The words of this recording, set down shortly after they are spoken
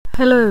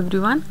Hello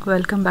everyone,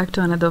 welcome back to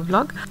another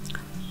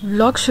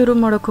vlog ಶುರು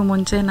ಮಾಡೋಕ್ಕೂ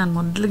ಮುಂಚೆ ನಾನು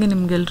ಮೊದಲಿಗೆ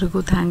ನಿಮಗೆಲ್ರಿಗೂ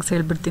ಥ್ಯಾಂಕ್ಸ್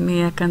ಹೇಳ್ಬಿಡ್ತೀನಿ.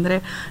 ಯಾಕಂದರೆ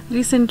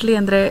ರೀಸೆಂಟ್ಲಿ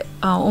ಅಂದರೆ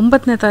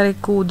 9ನೇ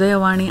ತಾರೀಕು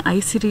ಉದಯವಾಣಿ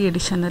ಐಸಿರಿ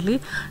ಎಡಿಷನಲ್ಲಿ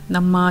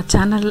ನಮ್ಮ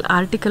ಚಾನಲ್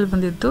ಆರ್ಟಿಕಲ್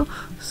ಬಂದಿತ್ತು.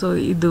 ಸೊ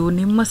ಇದು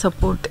ನಿಮ್ಮ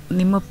ಸಪೋರ್ಟ್,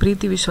 ನಿಮ್ಮ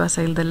ಪ್ರೀತಿ ವಿಶ್ವಾಸ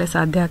ಇಲ್ಲದಲ್ಲೇ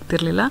ಸಾಧ್ಯ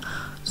ಆಗ್ತಿರಲಿಲ್ಲ.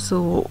 ಸೊ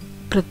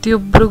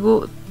ಪ್ರತಿಯೊಬ್ಬರಿಗೂ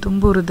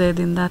ತುಂಬ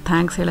ಹೃದಯದಿಂದ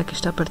ಥ್ಯಾಂಕ್ಸ್ ಹೇಳೋಕ್ಕೆ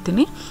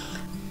ಇಷ್ಟಪಡ್ತೀನಿ.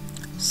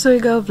 ಸೊ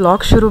ಈಗ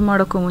ವ್ಲಾಗ್ ಶುರು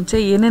ಮಾಡೋಕ್ಕೂ ಮುಂಚೆ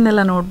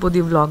ಏನೇನೆಲ್ಲ ನೋಡ್ಬೋದು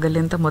ಈ ವ್ಲಾಗಲ್ಲಿ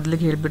ಅಂತ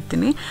ಮೊದಲಿಗೆ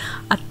ಹೇಳ್ಬಿಡ್ತೀನಿ.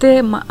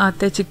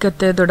 ಅತ್ತೆ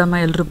ಚಿಕ್ಕತ್ತೆ ದೊಡ್ಡಮ್ಮ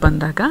ಎಲ್ಲರೂ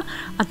ಬಂದಾಗ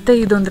ಅತ್ತೆ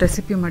ಇದೊಂದು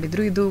ರೆಸಿಪಿ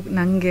ಮಾಡಿದರು. ಇದು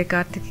ನನಗೆ,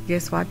 ಕಾರ್ತಿಕ್ಗೆ,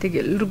 ಸ್ವಾತಿಗೆ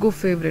ಎಲ್ರಿಗೂ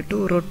ಫೇವ್ರೇಟು.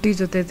 ರೊಟ್ಟಿ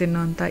ಜೊತೆ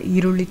ತಿನ್ನೋವಂಥ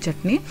ಈರುಳ್ಳಿ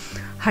ಚಟ್ನಿ,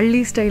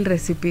 ಹಳ್ಳಿ ಸ್ಟೈಲ್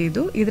ರೆಸಿಪಿ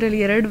ಇದು. ಇದರಲ್ಲಿ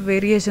 2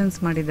 ವೇರಿಯೇಷನ್ಸ್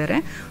ಮಾಡಿದ್ದಾರೆ.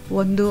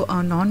 ಒಂದು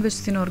ನಾನ್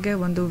ವೆಜ್ ತಿನ್ನೋರಿಗೆ,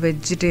 ಒಂದು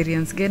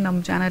ವೆಜಿಟೇರಿಯನ್ಸ್ಗೆ. ನಮ್ಮ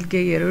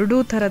ಚಾನಲ್ಗೆ 2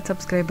 ಥರದ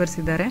ಸಬ್ಸ್ಕ್ರೈಬರ್ಸ್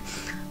ಇದ್ದಾರೆ.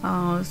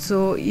 ಸೊ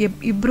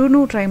ಇಬ್ಬರೂ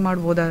ಟ್ರೈ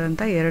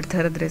ಮಾಡ್ಬೋದಾದಂಥ 2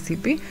 ಥರದ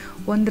ರೆಸಿಪಿ.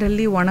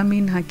 ಒಂದರಲ್ಲಿ ಒಣ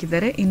ಮೀನು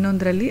ಹಾಕಿದ್ದಾರೆ,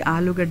 ಇನ್ನೊಂದರಲ್ಲಿ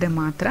ಆಲೂಗಡ್ಡೆ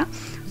ಮಾತ್ರ.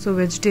 ಸೊ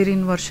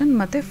ವೆಜಿಟೇರಿಯನ್ ವರ್ಷನ್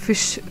ಮತ್ತು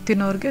ಫಿಶ್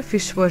ತಿನ್ನೋರಿಗೆ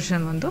ಫಿಶ್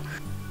ವರ್ಷನ್ ಒಂದು.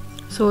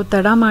 ಸೊ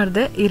ತಡ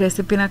ಮಾಡಿದೆ, ಈ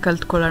ರೆಸಿಪಿನ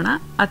ಕಲ್ತ್ಕೊಳ್ಳೋಣ.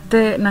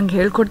 ಅತ್ತೆ ನಂಗೆ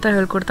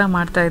ಹೇಳ್ಕೊಡ್ತಾ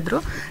ಮಾಡ್ತಾಯಿದ್ರು.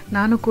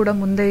 ನಾನು ಕೂಡ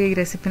ಮುಂದೆ ಈ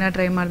ರೆಸಿಪಿನ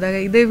ಟ್ರೈ ಮಾಡಿದಾಗ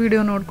ಇದೇ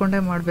ವಿಡಿಯೋ ನೋಡಿಕೊಂಡೇ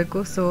ಮಾಡಬೇಕು.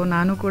 ಸೊ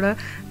ನಾನು ಕೂಡ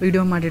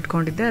ವಿಡಿಯೋ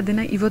ಮಾಡಿಟ್ಕೊಂಡಿದ್ದೆ,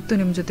 ಅದನ್ನು ಇವತ್ತು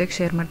ನಿಮ್ಮ ಜೊತೆಗೆ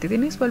ಶೇರ್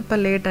ಮಾಡ್ತಿದ್ದೀನಿ. ಸ್ವಲ್ಪ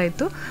ಲೇಟ್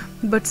ಆಯಿತು,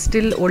 ಬಟ್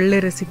ಸ್ಟಿಲ್ ಒಳ್ಳೆ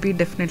ರೆಸಿಪಿ,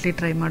 ಡೆಫಿನೆಟ್ಲಿ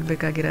ಟ್ರೈ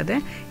ಮಾಡಬೇಕಾಗಿರೋದೆ.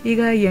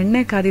 ಈಗ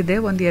ಎಣ್ಣೆ ಕಾದಿದೆ,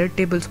 ಒಂದು 2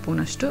 ಟೇಬಲ್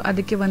ಸ್ಪೂನಷ್ಟು.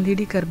 ಅದಕ್ಕೆ 1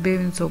 ಹಿಡಿ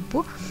ಕರಿಬೇವಿನ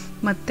ಸೊಪ್ಪು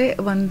ಮತ್ತು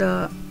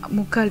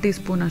 1/4 ಟೀ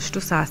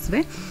ಸ್ಪೂನಷ್ಟು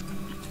ಸಾಸಿವೆ,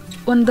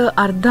 ಒಂದು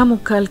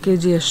ಅರ್ಧ-ಮುಕ್ಕಾಲು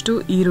kg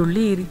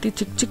ಈರುಳ್ಳಿ ಈ ರೀತಿ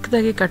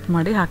ಚಿಕ್ಕದಾಗಿ ಕಟ್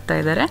ಮಾಡಿ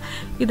ಹಾಕ್ತಾಯಿದ್ದಾರೆ.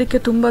 ಇದಕ್ಕೆ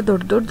ತುಂಬ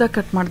ದೊಡ್ಡದಾಗಿ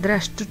ಕಟ್ ಮಾಡಿದ್ರೆ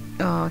ಅಷ್ಟು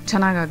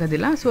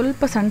ಚೆನ್ನಾಗಾಗೋದಿಲ್ಲ.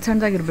 ಸ್ವಲ್ಪ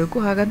ಸಣ್ಣದಾಗಿರಬೇಕು,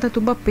 ಹಾಗಂತ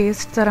ತುಂಬ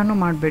ಪೇಸ್ಟ್ ಥರನೂ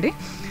ಮಾಡಬೇಡಿ.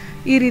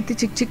 ಈ ರೀತಿ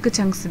ಚಿಕ್ಕ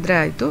ಚಂಕ್ಸ್ ಇದ್ದರೆ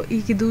ಆಯಿತು.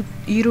 ಈಗ ಇದು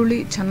ಈರುಳ್ಳಿ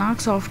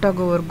ಚೆನ್ನಾಗಿ ಸಾಫ್ಟ್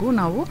ಆಗೋವರೆಗೂ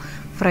ನಾವು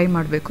ಫ್ರೈ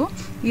ಮಾಡಬೇಕು.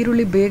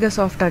 ಈರುಳ್ಳಿ ಬೇಗ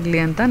ಸಾಫ್ಟ್ ಆಗಲಿ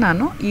ಅಂತ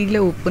ನಾನು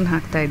ಈಗಲೇ ಉಪ್ಪನ್ನು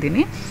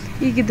ಹಾಕ್ತಾಯಿದ್ದೀನಿ.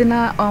 ಈಗ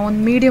ಇದನ್ನು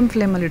ಒಂದು ಮೀಡಿಯಮ್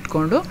ಫ್ಲೇಮಲ್ಲಿ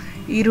ಇಟ್ಕೊಂಡು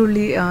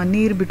ಈರುಳ್ಳಿ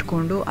ನೀರು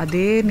ಬಿಟ್ಕೊಂಡು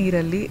ಅದೇ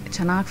ನೀರಲ್ಲಿ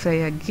ಚೆನ್ನಾಗಿ ಫ್ರೈ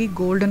ಆಗಿ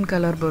ಗೋಲ್ಡನ್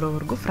ಕಲರ್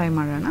ಬರೋವರೆಗೂ ಫ್ರೈ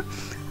ಮಾಡೋಣ.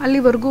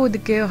 ಅಲ್ಲಿವರೆಗೂ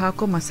ಇದಕ್ಕೆ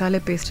ಹಾಕೋ ಮಸಾಲೆ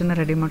ಪೇಸ್ಟನ್ನು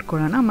ರೆಡಿ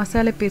ಮಾಡ್ಕೊಳ್ಳೋಣ.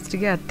 ಮಸಾಲೆ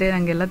ಪೇಸ್ಟಿಗೆ ಅತ್ತೆ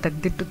ನನಗೆಲ್ಲ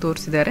ತೆಗೆದಿಟ್ಟು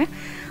ತೋರಿಸಿದ್ದಾರೆ.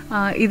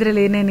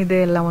 ಇದರಲ್ಲಿ ಏನೇನಿದೆ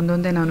ಎಲ್ಲ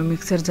ಒಂದೊಂದೇ ನಾನು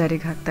ಮಿಕ್ಸರ್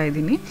ಜಾರಿಗೆ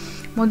ಹಾಕ್ತಾಯಿದ್ದೀನಿ.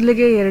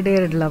 ಮೊದಲಿಗೆ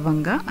 2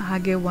 ಲವಂಗ,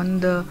 ಹಾಗೆ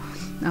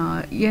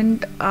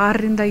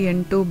 6ರಿಂದ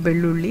 8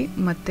 ಬೆಳ್ಳುಳ್ಳಿ,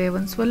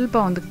 ಮತ್ತು ಸ್ವಲ್ಪ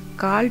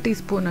 1/4 ಟೀ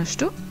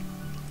ಸ್ಪೂನಷ್ಟು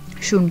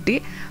ಶುಂಠಿ,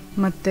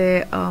 ಮತ್ತು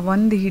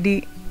 1 ಹಿಡಿ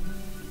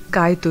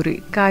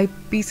ಕಾಯಿ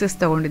ಪೀಸಸ್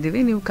ತೊಗೊಂಡಿದ್ದೀವಿ.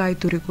 ನೀವು ಕಾಯಿ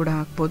ತುರಿ ಕೂಡ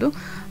ಹಾಕ್ಬೋದು.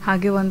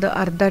 ಹಾಗೆ ಒಂದು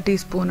ಅರ್ಧ ಟೀ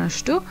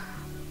ಸ್ಪೂನಷ್ಟು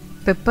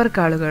ಪೆಪ್ಪರ್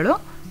ಕಾಳುಗಳು,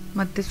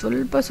 ಮತ್ತು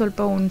ಸ್ವಲ್ಪ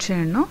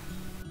ಹುಣಸೆಹಣ್ಣು,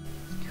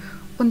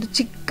 ಒಂದು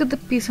ಚಿಕ್ಕದ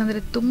ಪೀಸ್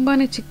ಅಂದರೆ ತುಂಬಾ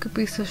ಚಿಕ್ಕ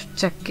ಪೀಸಷ್ಟು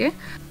ಚಕ್ಕೆ,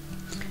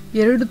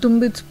 2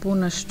 ತುಂಬಿದ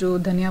ಸ್ಪೂನಷ್ಟು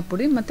ಧನಿಯಾ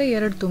ಪುಡಿ, ಮತ್ತು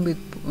 2 ತುಂಬಿದ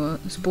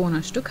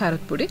ಸ್ಪೂನಷ್ಟು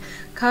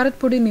ಖಾರದ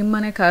ಪುಡಿ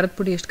ನಿಮ್ಮನೆ ಖಾರದ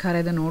ಪುಡಿ ಎಷ್ಟು ಖಾರ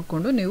ಇದೆ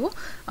ನೋಡಿಕೊಂಡು ನೀವು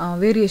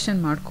ವೇರಿಯೇಷನ್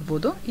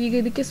ಮಾಡ್ಕೋಬೋದು. ಈಗ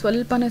ಇದಕ್ಕೆ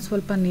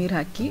ಸ್ವಲ್ಪ ನೀರು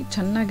ಹಾಕಿ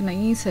ಚೆನ್ನಾಗಿ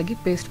ನೈಸಾಗಿ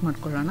ಪೇಸ್ಟ್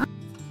ಮಾಡ್ಕೊಳ್ಳೋಣ.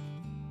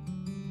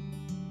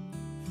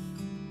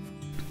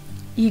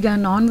 ಈಗ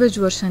ನಾನ್ ವೆಜ್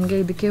ವರ್ಷನ್ಗೆ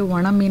ಇದಕ್ಕೆ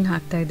ಒಣ ಮೀನು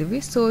ಹಾಕ್ತಾಯಿದ್ದೀವಿ.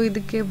 ಸೊ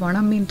ಇದಕ್ಕೆ ಒಣ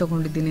ಮೀನು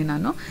ತೊಗೊಂಡಿದ್ದೀನಿ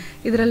ನಾನು.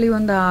 ಇದರಲ್ಲಿ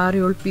ಒಂದು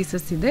 6-7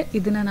 ಪೀಸಸ್ ಇದೆ.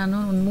 ಇದನ್ನು ನಾನು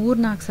ಒಂದು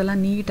 3-4 ಸಲ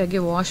ನೀಟಾಗಿ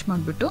ವಾಶ್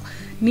ಮಾಡಿಬಿಟ್ಟು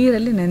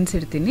ನೀರಲ್ಲಿ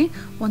ನೆನೆಸಿಡ್ತೀನಿ.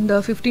 ಒಂದು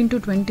 15 to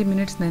 20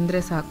 ಮಿನಿಟ್ಸ್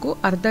ನೆಂದರೆ ಸಾಕು.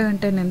 ಅರ್ಧ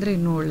ಗಂಟೆ ನೆಂದರೆ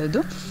ಇನ್ನೂ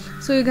ಒಳ್ಳೆಯದು.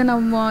 ಸೊ ಈಗ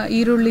ನಮ್ಮ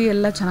ಈರುಳ್ಳಿ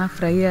ಎಲ್ಲ ಚೆನ್ನಾಗಿ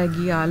ಫ್ರೈ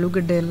ಆಗಿ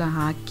ಆಲೂಗಡ್ಡೆ ಎಲ್ಲ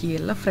ಹಾಕಿ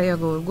ಎಲ್ಲ ಫ್ರೈ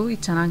ಆಗೋವರೆಗೂ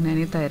ಇದು ಚೆನ್ನಾಗಿ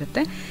ನೆನೀತಾ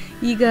ಇರುತ್ತೆ.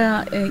 ಈಗ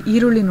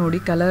ಈರುಳ್ಳಿ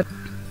ನೋಡಿ ಕಲರ್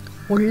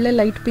ಒಳ್ಳೆ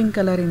ಲೈಟ್ ಪಿಂಕ್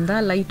ಕಲರಿಂದ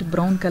ಲೈಟ್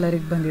ಬ್ರೌನ್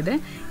ಕಲರಿಗೆ ಬಂದಿದೆ.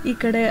 ಈ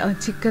ಕಡೆ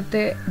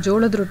ಚಿಕ್ಕತ್ತೆ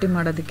ಜೋಳದ ರೊಟ್ಟಿ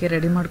ಮಾಡೋದಕ್ಕೆ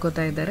ರೆಡಿ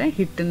ಮಾಡ್ಕೋತಾ ಇದ್ದಾರೆ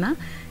ಹಿಟ್ಟನ್ನು.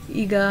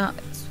 ಈಗ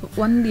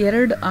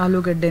 1-2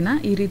 ಆಲೂಗಡ್ಡೆನ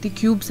ಈ ರೀತಿ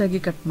ಕ್ಯೂಬ್ಸ್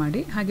ಆಗಿ ಕಟ್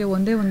ಮಾಡಿ, ಹಾಗೆ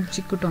ಒಂದು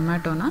ಚಿಕ್ಕ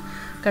ಟೊಮ್ಯಾಟೋನ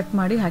ಕಟ್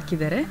ಮಾಡಿ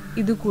ಹಾಕಿದ್ದಾರೆ.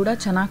 ಇದು ಕೂಡ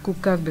ಚೆನ್ನಾಗಿ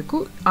ಕುಕ್ ಆಗಬೇಕು,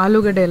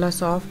 ಆಲೂಗಡ್ಡೆ ಎಲ್ಲ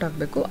ಸಾಫ್ಟ್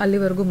ಆಗಬೇಕು,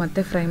 ಅಲ್ಲಿವರೆಗೂ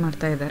ಮತ್ತೆ ಫ್ರೈ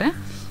ಮಾಡ್ತಾ ಇದ್ದಾರೆ.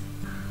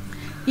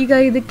 ಈಗ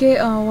ಇದಕ್ಕೆ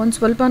ಒಂದು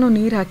ಸ್ವಲ್ಪನೂ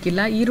ನೀರು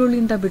ಹಾಕಿಲ್ಲ.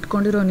 ಈರುಳ್ಳಿಯಿಂದ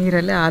ಬಿಟ್ಕೊಂಡಿರೋ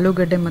ನೀರಲ್ಲೇ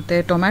ಆಲೂಗಡ್ಡೆ ಮತ್ತು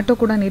ಟೊಮ್ಯಾಟೊ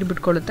ಕೂಡ ನೀರು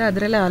ಬಿಟ್ಕೊಳ್ಳುತ್ತೆ,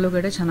 ಅದರಲ್ಲೇ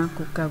ಆಲೂಗಡ್ಡೆ ಚೆನ್ನಾಗಿ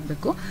ಕುಕ್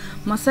ಆಗಬೇಕು.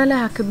 ಮಸಾಲೆ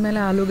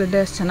ಹಾಕಿದ್ಮೇಲೆ ಆಲೂಗಡ್ಡೆ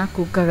ಅಷ್ಟು ಚೆನ್ನಾಗಿ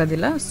ಕುಕ್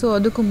ಆಗೋದಿಲ್ಲ. ಸೊ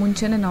ಅದಕ್ಕೂ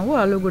ಮುಂಚೆನೇ ನಾವು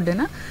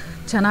ಆಲೂಗಡ್ಡೆನ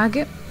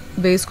ಚೆನ್ನಾಗಿ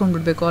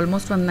ಬೇಯಿಸ್ಕೊಂಡ್ಬಿಡ್ಬೇಕು.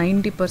 ಆಲ್ಮೋಸ್ಟ್ ಒಂದು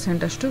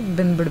 90% ಅಷ್ಟು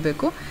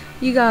ಬೆಂದ್ಬಿಡಬೇಕು.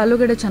 ಈಗ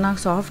ಆಲೂಗಡ್ಡೆ ಚೆನ್ನಾಗಿ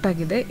ಸಾಫ್ಟ್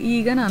ಆಗಿದೆ.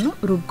 ಈಗ ನಾನು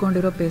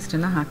ರುಬ್ಕೊಂಡಿರೋ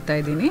ಪೇಸ್ಟನ್ನು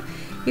ಹಾಕ್ತಾಯಿದ್ದೀನಿ.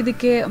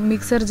 ಇದಕ್ಕೆ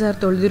ಮಿಕ್ಸರ್ ಜಾರ್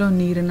ತೊಳೆದಿರೋ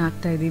ನೀರನ್ನು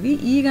ಹಾಕ್ತಾಯಿದ್ದೀವಿ.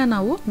 ಈಗ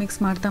ನಾವು ಮಿಕ್ಸ್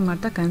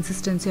ಮಾಡ್ತಾ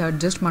ಕನ್ಸಿಸ್ಟೆನ್ಸಿ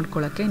ಅಡ್ಜಸ್ಟ್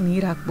ಮಾಡ್ಕೊಳ್ಳೋಕ್ಕೆ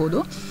ನೀರು ಹಾಕ್ಬೋದು.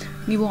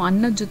 ನೀವು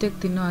ಅನ್ನದ ಜೊತೆಗೆ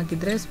ತಿನ್ನೋ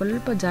ಹಾಗಿದ್ರೆ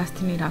ಸ್ವಲ್ಪ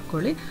ಜಾಸ್ತಿ ನೀರು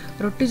ಹಾಕ್ಕೊಳ್ಳಿ,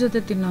 ರೊಟ್ಟಿ ಜೊತೆ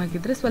ತಿನ್ನೋ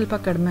ಹಾಗಿದ್ರೆ ಸ್ವಲ್ಪ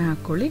ಕಡಿಮೆ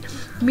ಹಾಕ್ಕೊಳ್ಳಿ.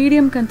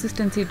 ಮೀಡಿಯಮ್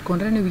ಕನ್ಸಿಸ್ಟೆನ್ಸಿ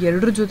ಇಟ್ಕೊಂಡ್ರೆ ನೀವು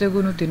 2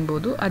 ಜೊತೆಗೂ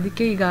ತಿನ್ಬೋದು.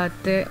 ಅದಕ್ಕೆ ಈಗ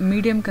ಅತ್ತೆ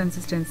ಮೀಡಿಯಮ್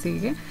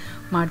ಕನ್ಸಿಸ್ಟೆನ್ಸಿಗೆ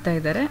ಮಾಡ್ತಾ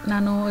ಇದ್ದಾರೆ.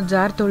 ನಾನು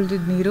ಜಾರ್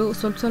ತೊಳೆದಿದ್ದ ನೀರು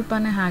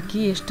ಸ್ವಲ್ಪನೇ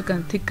ಹಾಕಿ ಎಷ್ಟು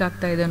ಥಿಕ್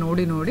ಆಗ್ತಾಯಿದೆ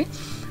ನೋಡಿ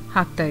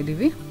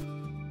ಹಾಕ್ತಾಯಿದ್ದೀವಿ.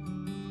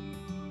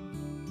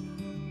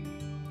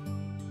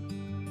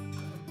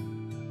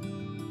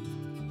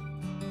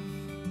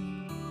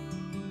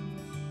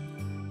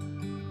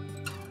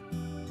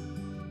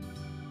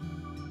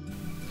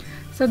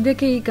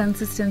 ಸದ್ಯಕ್ಕೆ ಈ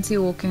ಕನ್ಸಿಸ್ಟೆನ್ಸಿ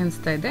ಓಕೆ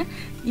ಅನಿಸ್ತಾ ಇದೆ.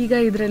 ಈಗ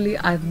ಇದರಲ್ಲಿ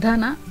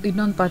ಅರ್ಧನ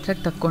ಇನ್ನೊಂದು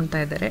ಪಾತ್ರೆಗೆ ತಕ್ಕೊಳ್ತಾ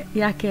ಇದ್ದಾರೆ.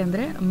 ಯಾಕೆ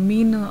ಅಂದರೆ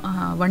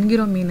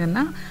ಒಣಗಿರೋ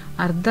ಮೀನನ್ನು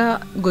ಅರ್ಧ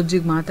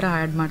ಗೊಜ್ಜಿಗೆ ಮಾತ್ರ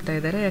ಆ್ಯಡ್ ಮಾಡ್ತಾ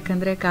ಇದ್ದಾರೆ.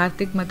 ಯಾಕಂದರೆ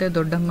ಕಾರ್ತಿಕ್ ಮತ್ತು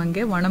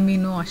ದೊಡ್ಡಮ್ಮಂಗೆ ಒಣ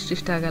ಮೀನು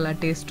ಅಷ್ಟಿಷ್ಟ ಆಗಲ್ಲ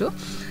ಟೇಸ್ಟು.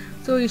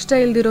 ಸೊ ಇಷ್ಟ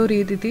ಇಲ್ದಿರೋರು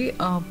ಈ ರೀತಿ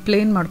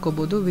ಪ್ಲೇನ್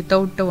ಮಾಡ್ಕೋಬೋದು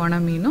ವಿತೌಟ್ ಒಣ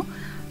ಮೀನು.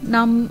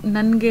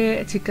 ನನಗೆ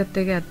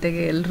ಚಿಕ್ಕತ್ತೆಗೆ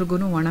ಅತ್ತೆಗೆ ಎಲ್ರಿಗೂ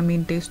ಒಣ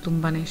ಮೀನು ಟೇಸ್ಟ್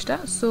ತುಂಬಾ ಇಷ್ಟ.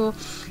 ಸೊ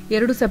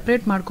ಎರಡು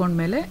ಸಪ್ರೇಟ್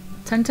ಮಾಡ್ಕೊಂಡ್ಮೇಲೆ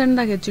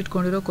ಸಣ್ಣದಾಗಿ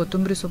ಹೆಚ್ಚಿಟ್ಕೊಂಡಿರೋ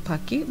ಕೊತ್ತಂಬರಿ ಸೊಪ್ಪು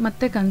ಹಾಕಿ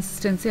ಮತ್ತೆ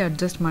ಕನ್ಸಿಸ್ಟೆನ್ಸಿ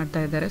ಅಡ್ಜಸ್ಟ್ ಮಾಡ್ತಾ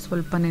ಇದ್ದಾರೆ,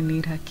 ಸ್ವಲ್ಪನೇ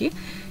ನೀರು ಹಾಕಿ.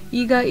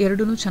 ಈಗ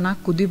ಎರಡೂ ಚೆನ್ನಾಗಿ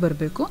ಕುದಿ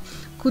ಬರಬೇಕು.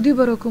 ಕುದಿ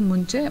ಬರೋಕ್ಕೂ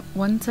ಮುಂಚೆ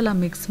ಒಂದ್ಸಲ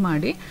ಮಿಕ್ಸ್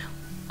ಮಾಡಿ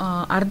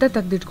ಅರ್ಧ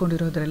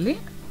ತೆಗೆದಿಟ್ಕೊಂಡಿರೋದ್ರಲ್ಲಿ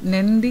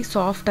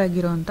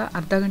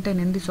ಅರ್ಧ ಗಂಟೆ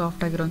ನೆಂದಿ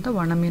ಸಾಫ್ಟ್ ಆಗಿರೋಂಥ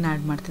ಒಣ ಮೀನು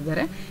ಆ್ಯಡ್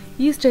ಮಾಡ್ತಿದ್ದಾರೆ.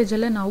 ಈ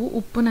ಸ್ಟೇಜಲ್ಲೇ ನಾವು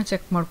ಉಪ್ಪನ್ನ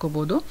ಚೆಕ್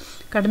ಮಾಡ್ಕೋಬೋದು,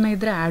 ಕಡಿಮೆ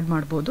ಇದ್ದರೆ ಆ್ಯಡ್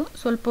ಮಾಡ್ಬೋದು.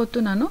 ಸ್ವಲ್ಪ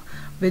ಹೊತ್ತು ನಾನು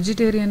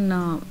ವೆಜಿಟೇರಿಯನ್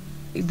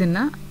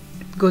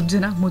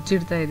ಗೊಜ್ಜನ್ನ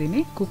ಮುಚ್ಚಿಡ್ತಾ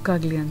ಇದ್ದೀನಿ ಕುಕ್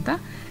ಆಗಲಿ ಅಂತ.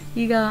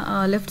 ಈಗ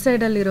ಲೆಫ್ಟ್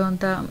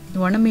ಸೈಡಲ್ಲಿರೋವಂಥ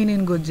ಒಣ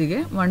ಮೀನಿನ ಗೊಜ್ಜಿಗೆ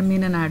ಒಣ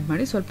ಮೀನನ್ನು ಆ್ಯಡ್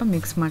ಮಾಡಿ ಸ್ವಲ್ಪ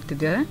ಮಿಕ್ಸ್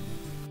ಮಾಡ್ತಿದ್ದಾರೆ.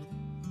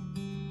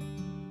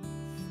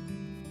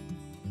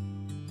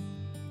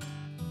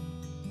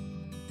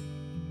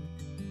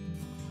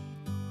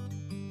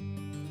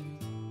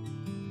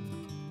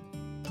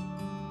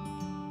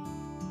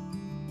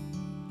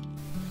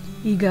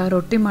 ಈಗ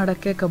ರೊಟ್ಟಿ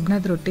ಮಾಡೋಕ್ಕೆ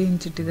ಕಬ್ಬಿಣದ ರೊಟ್ಟಿ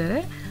ಹಿಂಚಿಟ್ಟಿದ್ದಾರೆ,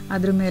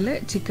 ಅದ್ರ ಮೇಲೆ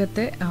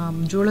ಚಿಕ್ಕತ್ತೆ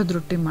ಜೋಳದ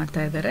ರೊಟ್ಟಿ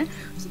ಮಾಡ್ತಾ ಇದ್ದಾರೆ.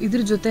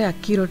 ಇದ್ರ ಜೊತೆ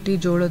ಅಕ್ಕಿ ರೊಟ್ಟಿ,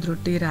 ಜೋಳದ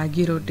ರೊಟ್ಟಿ,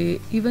 ರಾಗಿ ರೊಟ್ಟಿ,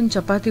 ಈವನ್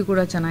ಚಪಾತಿ ಕೂಡ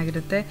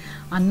ಚೆನ್ನಾಗಿರುತ್ತೆ.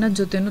 ಅನ್ನದ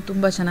ಜೊತೆನೂ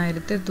ತುಂಬ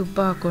ಚೆನ್ನಾಗಿರುತ್ತೆ. ತುಪ್ಪ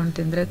ಹಾಕ್ಕೊಂಡು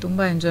ತಿಂದರೆ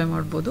ತುಂಬ ಎಂಜಾಯ್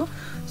ಮಾಡ್ಬೋದು.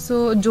 ಸೊ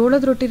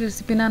ಜೋಳದ ರೊಟ್ಟಿ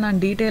ರೆಸಿಪಿನ ನಾನು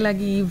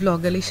ಡೀಟೇಲಾಗಿ ಈ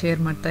ವ್ಲಾಗಲ್ಲಿ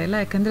ಶೇರ್ ಮಾಡ್ತಾ ಇಲ್ಲ,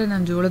 ಯಾಕಂದರೆ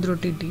ನಾನು ಜೋಳದ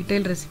ರೊಟ್ಟಿ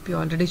ಡೀಟೇಲ್ ರೆಸಿಪಿ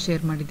ಆಲ್ರೆಡಿ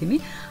ಶೇರ್ ಮಾಡಿದ್ದೀನಿ.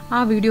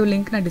 ಆ ವಿಡಿಯೋ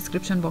ಲಿಂಕ್ನ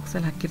ಡಿಸ್ಕ್ರಿಪ್ಷನ್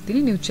ಬಾಕ್ಸಲ್ಲಿ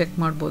ಹಾಕಿರ್ತೀನಿ, ನೀವು ಚೆಕ್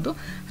ಮಾಡ್ಬೋದು.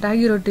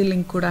 ರಾಗಿ ರೊಟ್ಟಿ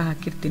ಲಿಂಕ್ ಕೂಡ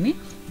ಹಾಕಿರ್ತೀನಿ.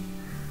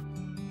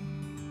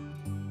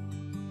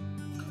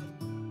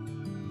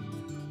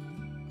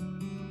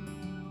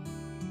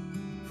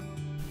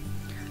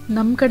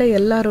 ನಮ್ಮ ಕಡೆ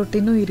ಎಲ್ಲ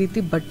ರೊಟ್ಟಿನೂ ಈ ರೀತಿ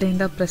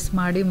ಬಟ್ಟೆಯಿಂದ ಪ್ರೆಸ್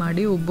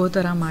ಮಾಡಿ ಉಬ್ಬೋ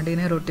ಥರ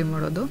ಮಾಡಿನೇ ರೊಟ್ಟಿ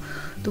ಮಾಡೋದು.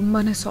 ತುಂಬಾ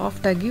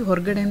ಸಾಫ್ಟಾಗಿ,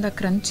 ಹೊರಗಡೆಯಿಂದ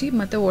ಕ್ರಂಚಿ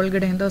ಮತ್ತು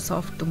ಒಳಗಡೆಯಿಂದ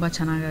ಸಾಫ್ಟ್, ತುಂಬ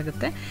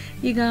ಚೆನ್ನಾಗಾಗುತ್ತೆ.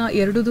 ಈಗ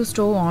ಎರಡೂ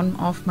ಸ್ಟವ್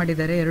ಆಫ್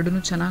ಮಾಡಿದ್ದಾರೆ.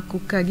 ಎರಡೂ ಚೆನ್ನಾಗಿ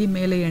ಕುಕ್ಕಾಗಿ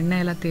ಮೇಲೆ ಎಣ್ಣೆ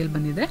ಎಲ್ಲ ತೇಲ್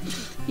ಬಂದಿದೆ.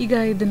 ಈಗ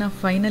ಇದನ್ನು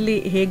ಫೈನಲಿ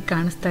ಹೇಗೆ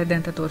ಕಾಣಿಸ್ತಾ ಇದೆ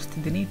ಅಂತ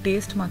ತೋರಿಸ್ತಿದ್ದೀನಿ.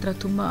 ಟೇಸ್ಟ್ ಮಾತ್ರ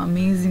ತುಂಬ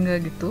ಅಮೇಝಿಂಗ್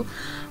ಆಗಿತ್ತು.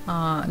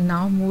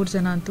 ನಾವು 3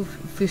 ಜನ ಅಂತೂ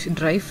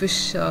ಡ್ರೈ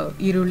ಫಿಶ್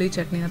ಈರುಳ್ಳಿ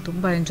ಚಟ್ನಿನ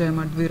ತುಂಬ ಎಂಜಾಯ್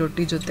ಮಾಡಿದ್ವಿ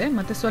ರೊಟ್ಟಿ ಜೊತೆ,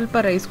 ಮತ್ತು ಸ್ವಲ್ಪ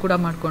ರೈಸ್ ಕೂಡ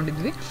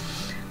ಮಾಡ್ಕೊಂಡಿದ್ವಿ.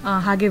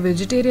 ಹಾಗೆ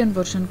ವೆಜಿಟೇರಿಯನ್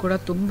ವರ್ಷನ್ ಕೂಡ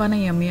ತುಂಬಾ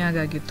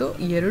ಯಮ್ಮಿಯಾಗಿತ್ತು.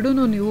 ಎರಡೂ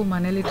ನೀವು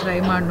ಮನೇಲಿ ಟ್ರೈ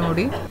ಮಾಡಿ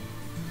ನೋಡಿ,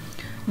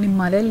 ನಿಮ್ಮ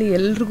ಮನೆಯಲ್ಲಿ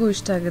ಎಲ್ರಿಗೂ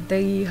ಇಷ್ಟ ಆಗುತ್ತೆ.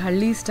 ಈ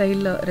ಹಳ್ಳಿ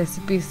ಸ್ಟೈಲ್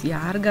ರೆಸಿಪೀಸ್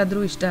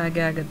ಯಾರಿಗಾದರೂ ಇಷ್ಟ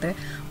ಆಗೇ ಆಗುತ್ತೆ.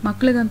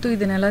 ಮಕ್ಳಿಗಂತೂ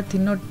ಇದನ್ನೆಲ್ಲ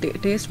ತಿನ್ನೋ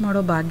ಟೇಸ್ಟ್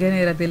ಮಾಡೋ ಭಾಗ್ಯನೇ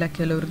ಇರೋದಿಲ್ಲ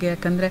ಕೆಲವ್ರಿಗೆ,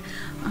 ಯಾಕಂದರೆ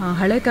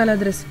ಹಳೆ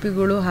ಕಾಲದ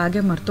ರೆಸಿಪಿಗಳು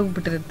ಹಾಗೆ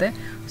ಮರ್ತೋಗ್ಬಿಟ್ಟಿರುತ್ತೆ.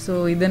 ಸೊ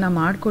ಇದನ್ನು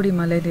ಮಾಡಿಕೊಡಿ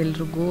ಮನೇಲಿ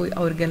ಎಲ್ರಿಗೂ,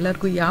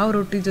 ಅವ್ರಿಗೆಲ್ಲರಿಗೂ ಯಾವ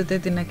ರೊಟ್ಟಿ ಜೊತೆ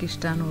ತಿನ್ನೋಕ್ಕೆ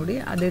ಇಷ್ಟ ನೋಡಿ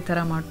ಅದೇ ಥರ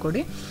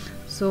ಮಾಡಿಕೊಡಿ.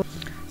 ಸೊ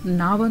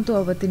ನಾವಂತೂ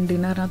ಅವತ್ತಿನ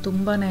ಡಿನ್ನರ್ನ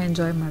ತುಂಬಾ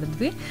ಎಂಜಾಯ್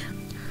ಮಾಡಿದ್ವಿ.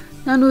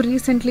 ನಾನು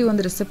ರೀಸೆಂಟ್ಲಿ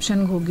ಒಂದು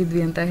ರಿಸೆಪ್ಷನ್ಗೆ ಹೋಗಿದ್ವಿ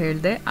ಅಂತ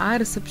ಹೇಳಿದೆ. ಆ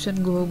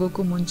ರಿಸೆಪ್ಷನ್ಗೆ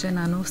ಹೋಗೋಕ್ಕೂ ಮುಂಚೆ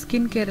ನಾನು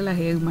ಸ್ಕಿನ್ ಕೇರ್ ಎಲ್ಲ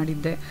ಹೇಗೆ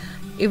ಮಾಡಿದ್ದೆ,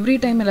 ಎವ್ರಿ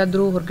ಟೈಮ್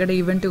ಎಲ್ಲಾದರೂ ಹೊರಗಡೆ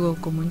ಇವೆಂಟಿಗೆ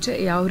ಹೋಗೋಕ್ಕೂ ಮುಂಚೆ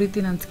ಯಾವ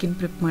ರೀತಿ ನಾನು ಸ್ಕಿನ್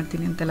ಪ್ರಿಪ್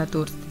ಮಾಡ್ತೀನಿ ಅಂತೆಲ್ಲ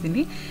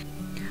ತೋರಿಸ್ತಿದ್ದೀನಿ.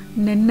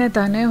 ನಿನ್ನೆ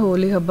ತಾನೇ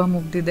ಹೋಲಿ ಹಬ್ಬ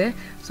ಮುಗ್ದಿದೆ.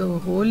 ಸೊ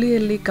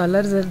ಹೋಲಿಯಲ್ಲಿ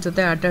ಕಲರ್ಸ್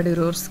ಜೊತೆ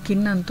ಆಟಾಡಿರೋರು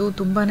ಸ್ಕಿನ್ ಅಂತೂ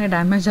ತುಂಬಾ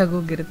ಡ್ಯಾಮೇಜ್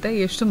ಆಗೋಗಿರುತ್ತೆ.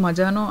 ಎಷ್ಟು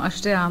ಮಜಾನೋ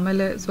ಅಷ್ಟೇ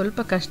ಆಮೇಲೆ ಸ್ವಲ್ಪ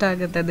ಕಷ್ಟ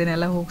ಆಗುತ್ತೆ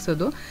ಅದನ್ನೆಲ್ಲ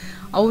ಹೋಗಿಸೋದು.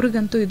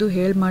 ಅವ್ರಿಗಂತೂ ಇದು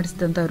ಹೇಳಿ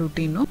ಮಾಡಿಸಿದಂಥ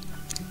ರುಟೀನು.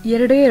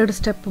 2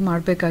 ಸ್ಟೆಪ್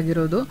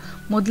ಮಾಡಬೇಕಾಗಿರೋದು.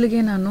 ಮೊದಲಿಗೆ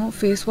ನಾನು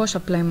ಫೇಸ್ ವಾಶ್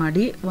ಅಪ್ಲೈ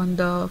ಮಾಡಿ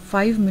ಒಂದು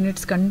 5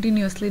 ಮಿನಿಟ್ಸ್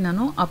ಕಂಟಿನ್ಯೂಸ್ಲಿ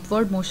ನಾನು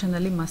ಅಪ್ವರ್ಡ್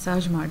ಮೋಷನಲ್ಲಿ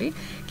ಮಸಾಜ್ ಮಾಡಿ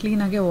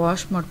ಕ್ಲೀನಾಗಿ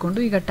ವಾಶ್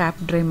ಮಾಡಿಕೊಂಡು ಈಗ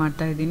ಟ್ಯಾಪ್ ಡ್ರೈ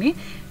ಮಾಡ್ತಾ ಇದ್ದೀನಿ.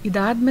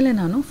 ಇದಾದಮೇಲೆ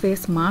ನಾನು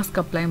ಫೇಸ್ ಮಾಸ್ಕ್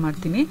ಅಪ್ಲೈ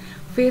ಮಾಡ್ತೀನಿ.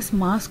 ಫೇಸ್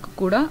ಮಾಸ್ಕ್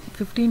ಕೂಡ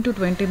 15 to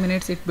 20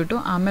 ಮಿನಿಟ್ಸ್ ಇಟ್ಬಿಟ್ಟು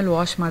ಆಮೇಲೆ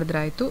ವಾಶ್ ಮಾಡಿದ್ರೆ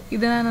ಆಯಿತು.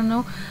 ಇದನ್ನು ನಾನು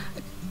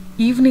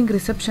ಈವ್ನಿಂಗ್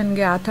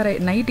ರಿಸೆಪ್ಷನ್ಗೆ ಆ ಥರ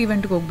ನೈಟ್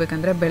ಇವೆಂಟ್ಗೆ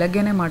ಹೋಗ್ಬೇಕಂದ್ರೆ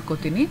ಬೆಳಗ್ಗೆನೇ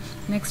ಮಾಡ್ಕೋತೀನಿ.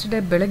 ನೆಕ್ಸ್ಟ್ ಡೇ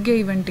ಬೆಳಗ್ಗೆ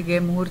ಇವೆಂಟಿಗೆ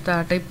ಮುಹೂರ್ತ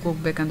ಟೈಪ್ಗೆ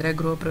ಹೋಗ್ಬೇಕಂದ್ರೆ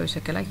ಗೃಹ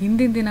ಪ್ರವೇಶಕ್ಕೆಲ್ಲ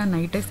ಹಿಂದಿನ ದಿನ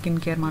ನೈಟೇ ಸ್ಕಿನ್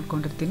ಕೇರ್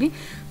ಮಾಡ್ಕೊಂಡಿರ್ತೀನಿ.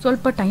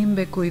 ಸ್ವಲ್ಪ ಟೈಮ್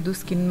ಬೇಕು ಇದು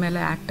ಸ್ಕಿನ್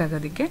ಮೇಲೆ ಆ್ಯಕ್ಟ್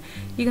ಆಗೋದಕ್ಕೆ.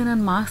 ಈಗ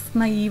ನಾನು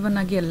ಮಾಸ್ಕ್ನ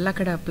ಈವನ್ನಾಗಿ ಎಲ್ಲ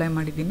ಕಡೆ ಅಪ್ಲೈ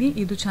ಮಾಡಿದ್ದೀನಿ.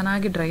 ಇದು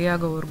ಚೆನ್ನಾಗಿ ಡ್ರೈ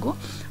ಆಗೋವರೆಗೂ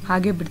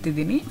ಹಾಗೆ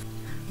ಬಿಡ್ತಿದ್ದೀನಿ.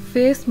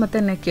 ಫೇಸ್ ಮತ್ತು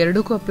ನೆಕ್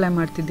ಎರಡಕ್ಕೂ ಅಪ್ಲೈ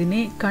ಮಾಡ್ತಿದ್ದೀನಿ.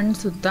 ಕಣ್ಣು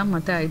ಸುತ್ತ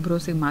ಮತ್ತು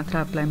ಐಬ್ರೋಸಿಗೆ ಮಾತ್ರ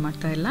ಅಪ್ಲೈ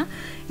ಮಾಡ್ತಾ ಇಲ್ಲ.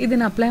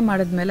 ಇದನ್ನು ಅಪ್ಲೈ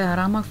ಮಾಡಿದ್ಮೇಲೆ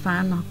ಆರಾಮಾಗಿ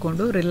ಫ್ಯಾನ್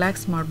ಹಾಕ್ಕೊಂಡು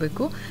ರಿಲ್ಯಾಕ್ಸ್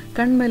ಮಾಡಬೇಕು.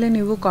 ಕಣ್ಣ ಮೇಲೆ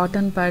ನೀವು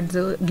ಕಾಟನ್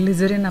ಪ್ಯಾಡ್ಸು,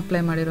 ಗ್ಲಿಸರಿನ್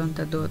ಅಪ್ಲೈ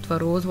ಮಾಡಿರೋವಂಥದ್ದು ಅಥವಾ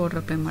rose water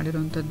apply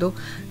ಮಾಡಿರೋವಂಥದ್ದು,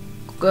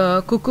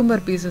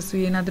 cucumber pieces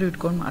ಏನಾದರೂ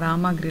ಇಟ್ಕೊಂಡು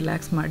ಆರಾಮಾಗಿ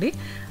ರಿಲ್ಯಾಕ್ಸ್ ಮಾಡಿ.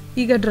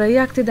 ಈಗ ಡ್ರೈ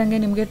ಆಗ್ತಿದ್ದಂಗೆ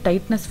ನಿಮಗೆ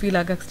ಟೈಟ್ನೆಸ್ ಫೀಲ್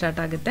ಆಗೋಕ್ಕೆ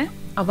ಸ್ಟಾರ್ಟ್ ಆಗುತ್ತೆ,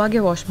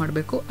 ಅವಾಗೇ ವಾಶ್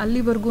ಮಾಡಬೇಕು.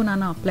 ಅಲ್ಲಿವರೆಗೂ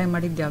ನಾನು ಅಪ್ಲೈ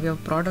ಮಾಡಿದ್ದು ಯಾವ್ಯಾವ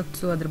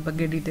ಪ್ರಾಡಕ್ಟ್ಸು ಅದ್ರ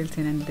ಬಗ್ಗೆ ಡೀಟೇಲ್ಸ್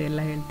ಏನೇನಿದೆ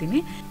ಎಲ್ಲ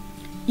ಹೇಳ್ತೀನಿ.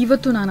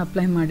 ಇವತ್ತು ನಾನು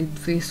ಅಪ್ಲೈ ಮಾಡಿದ್ದು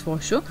ಫೇಸ್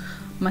ವಾಶು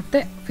ಮತ್ತು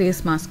ಫೇಸ್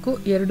ಮಾಸ್ಕು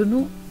ಎರಡೂ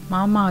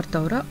ಮಾಮಾ ಅರ್ತ್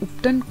ಅವರ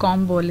ಉಪ್ಟನ್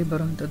ಕಾಂಬೋ ಅಲ್ಲಿ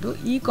ಬರುವಂಥದ್ದು.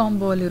 ಈ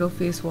ಕಾಂಬೋ ಅಲ್ಲಿರೋ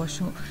face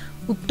wash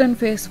ubtan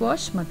face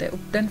wash ಮತ್ತು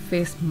ಉಪ್ಟನ್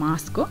ಫೇಸ್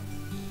ಮಾಸ್ಕು.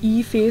 ಈ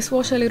ಫೇಸ್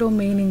ವಾಶಲ್ಲಿರೋ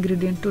ಮೇನ್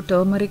ಇಂಗ್ರೀಡಿಯೆಂಟು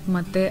ಟರ್ಮರಿಕ್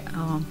ಮತ್ತು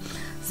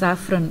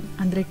ಸ್ಯಾಫ್ರನ್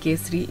ಅಂದರೆ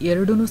ಕೇಸರಿ.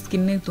 ಎರಡೂ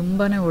ಸ್ಕಿನ್ನಿಗೆ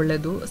ತುಂಬಾ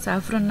ಒಳ್ಳೆಯದು.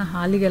 ಸ್ಯಾಫ್ರನ್ನ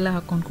ಹಾಲಿಗೆಲ್ಲ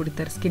ಹಾಕ್ಕೊಂಡು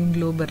ಕುಡಿತಾರೆ ಸ್ಕಿನ್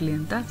ಗ್ಲೋ ಬರಲಿ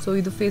ಅಂತ. ಸೊ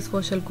ಇದು ಫೇಸ್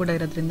ವಾಶಲ್ಲಿ ಕೂಡ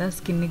ಇರೋದ್ರಿಂದ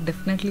ಸ್ಕಿನ್ನಿಗೆ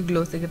ಡೆಫಿನೆಟ್ಲಿ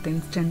ಗ್ಲೋ ಸಿಗುತ್ತೆ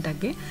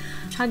ಇನ್ಸ್ಟೆಂಟಾಗಿ.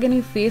 ಹಾಗೆಯೇ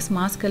ಫೇಸ್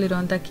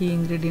ಮಾಸ್ಕಲ್ಲಿರೋಂಥ ಕೀ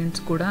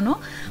ಇಂಗ್ರೀಡಿಯೆಂಟ್ಸ್ ಕೂಡ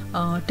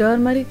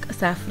ಟರ್ಮರಿಕ್,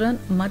 ಸ್ಯಾಫ್ರನ್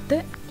ಮತ್ತು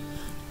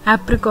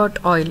ಆಪ್ರಿಕಾಟ್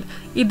ಆಯಿಲ್.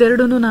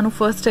 ಇದೆರಡೂ ನಾನು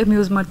ಫಸ್ಟ್ ಟೈಮ್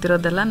ಯೂಸ್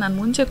ಮಾಡ್ತಿರೋದಲ್ಲ, ನಾನು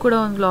ಮುಂಚೆ ಕೂಡ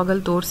ಒಂದು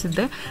ವ್ಲಾಗಲ್ಲಿ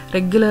ತೋರಿಸಿದ್ದೆ.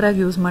 ರೆಗ್ಯುಲರಾಗಿ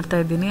ಯೂಸ್ ಮಾಡ್ತಾ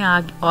ಇದ್ದೀನಿ.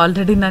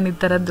 ಆಲ್ರೆಡಿ ನಾನು ಈ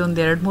ಥರದ್ದು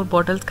ಒಂದು 2-3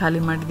 ಬಾಟಲ್ಸ್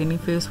ಖಾಲಿ ಮಾಡಿದ್ದೀನಿ.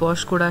 ಫೇಸ್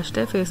ವಾಶ್ ಕೂಡ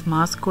ಅಷ್ಟೇ, ಫೇಸ್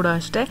ಮಾಸ್ಕ್ ಕೂಡ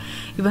ಅಷ್ಟೇ.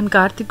 ಇವನ್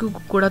ಕಾರ್ತಿಕ್ಗೂ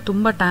ಕೂಡ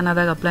ತುಂಬ ಟ್ಯಾನ್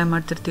ಆದಾಗ ಅಪ್ಲೈ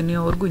ಮಾಡ್ತಿರ್ತೀನಿ.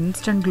 ಅವ್ರಿಗೂ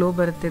ಇನ್ಸ್ಟೆಂಟ್ ಗ್ಲೋ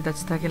ಬರುತ್ತೆ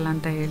ದಚ್ದಾಗೆಲ್ಲ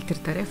ಅಂತ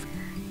ಹೇಳ್ತಿರ್ತಾರೆ.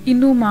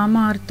 ಇನ್ನು ಮಾಮಾ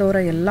ಅರ್ತ್ ಅವರ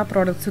ಎಲ್ಲ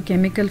ಪ್ರಾಡಕ್ಟ್ಸು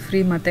ಕೆಮಿಕಲ್ ಫ್ರೀ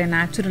ಮತ್ತು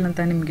ನ್ಯಾಚುರಲ್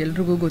ಅಂತ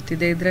ನಿಮ್ಗೆಲ್ರಿಗೂ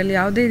ಗೊತ್ತಿದೆ. ಇದರಲ್ಲಿ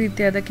ಯಾವುದೇ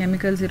ರೀತಿಯಾದ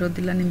ಕೆಮಿಕಲ್ಸ್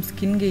ಇರೋದಿಲ್ಲ, ನಿಮ್ಮ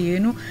ಸ್ಕಿನ್ಗೆ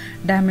ಏನೂ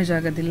ಡ್ಯಾಮೇಜ್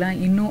ಆಗೋದಿಲ್ಲ,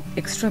 ಇನ್ನೂ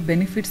ಎಕ್ಸ್ಟ್ರಾ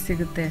ಬೆನಿಫಿಟ್ಸ್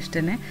ಸಿಗುತ್ತೆ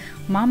ಅಷ್ಟೇ.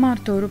 ಮಾಮಾ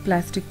ಅರ್ತ್ ಅವರು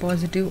ಪ್ಲಾಸ್ಟಿಕ್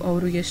ಪಾಸಿಟಿವ್.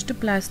 ಅವರು ಎಷ್ಟು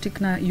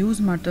ಪ್ಲಾಸ್ಟಿಕ್ನ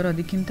ಯೂಸ್ ಮಾಡ್ತಾರೋ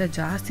ಅದಕ್ಕಿಂತ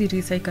ಜಾಸ್ತಿ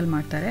ರೀಸೈಕಲ್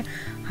ಮಾಡ್ತಾರೆ.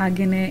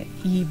 ಹಾಗೆಯೇ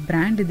ಈ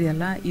ಬ್ರ್ಯಾಂಡ್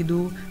ಇದೆಯಲ್ಲ, ಇದು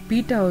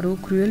ಪೀಟಾ ಅವರು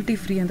ಕ್ರುಯಲ್ಟಿ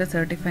ಫ್ರೀ ಅಂತ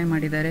ಸರ್ಟಿಫೈ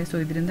ಮಾಡಿದ್ದಾರೆ. ಸೊ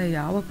ಇದರಿಂದ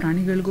ಯಾವ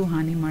ಪ್ರಾಣಿಗಳಿಗೂ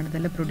ಹಾನಿ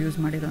ಮಾಡ್ದಲ್ಲೇ ಪ್ರೊಡ್ಯೂಸ್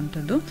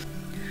ಮಾಡಿರೋವಂಥದ್ದು.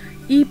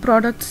 ಈ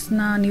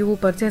ಪ್ರಾಡಕ್ಟ್ಸ್ನ ನೀವು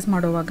ಪರ್ಚೇಸ್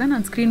ಮಾಡುವಾಗ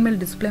ನಾನು ಸ್ಕ್ರೀನ್ ಮೇಲೆ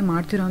ಡಿಸ್ಪ್ಲೇ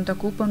ಮಾಡ್ತಿರೋಂಥ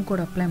ಕೂಪನ್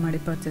ಕೋಡ್ ಅಪ್ಲೈ ಮಾಡಿ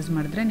ಪರ್ಚೇಸ್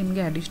ಮಾಡಿದ್ರೆ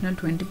ನಿಮಗೆ ಅಡಿಷ್ನಲ್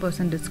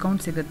 20%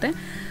 ಡಿಸ್ಕೌಂಟ್ ಸಿಗುತ್ತೆ.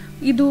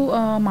 ಇದು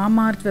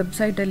ಮಾಮಾ ಅರ್ತ್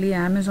ವೆಬ್ಸೈಟಲ್ಲಿ,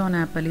 ಅಮೆಝಾನ್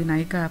ಆ್ಯಪಲ್ಲಿ,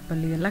 ನೈಕಾ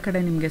ಆ್ಯಪಲ್ಲಿ ಎಲ್ಲ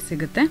ಕಡೆ ನಿಮಗೆ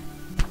ಸಿಗುತ್ತೆ.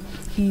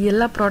 ಈ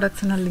ಎಲ್ಲ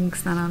ಪ್ರಾಡಕ್ಟ್ಸ್ನ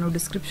ಲಿಂಕ್ಸ್ನ ನಾನು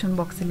ಡಿಸ್ಕ್ರಿಪ್ಷನ್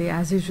ಬಾಕ್ಸಲ್ಲಿ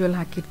ಆ್ಯಸ್ ಯೂಶ್ವಲ್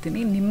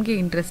ಹಾಕಿರ್ತೀನಿ. ನಿಮಗೆ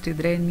ಇಂಟ್ರೆಸ್ಟ್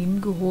ಇದ್ದರೆ,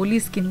 ನಿಮಗೂ ಹೋಲಿ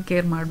ಸ್ಕಿನ್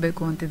ಕೇರ್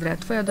ಮಾಡಬೇಕು ಅಂತಿದ್ರೆ,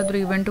 ಅಥವಾ ಯಾವುದಾದ್ರೂ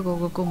ಇವೆಂಟ್ಗೆ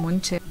ಹೋಗೋಕ್ಕೂ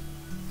ಮುಂಚೆ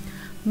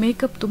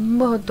ಮೇಕಪ್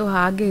ತುಂಬ ಹೊತ್ತು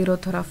ಹಾಗೆ ಇರೋ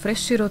ಥರ,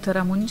 ಫ್ರೆಶ್ ಇರೋ ಥರ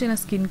ಮುಂಚೆನೇ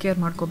ಸ್ಕಿನ್ ಕೇರ್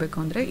ಮಾಡ್ಕೋಬೇಕು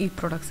ಅಂದರೆ ಈ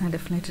ಪ್ರಾಡಕ್ಟ್ಸ್ನ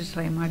ಡೆಫಿನೆಟ್ಲಿ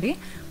ಟ್ರೈ ಮಾಡಿ.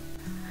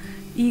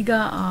 ಈಗ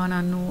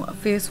ನಾನು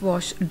ಫೇಸ್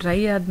ವಾಶ್ ಡ್ರೈ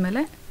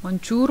ಆದಮೇಲೆ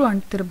ಒಂಚೂರು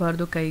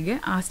ಅಂಟ್ತಿರಬಾರ್ದು ಕೈಗೆ,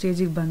 ಆ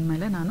ಸ್ಟೇಜಿಗೆ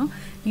ಬಂದಮೇಲೆ ನಾನು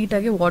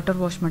ನೀಟಾಗಿ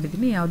ವಾಟರ್ ವಾಶ್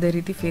ಮಾಡಿದ್ದೀನಿ. ಯಾವುದೇ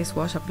ರೀತಿ ಫೇಸ್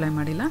ವಾಶ್ ಅಪ್ಲೈ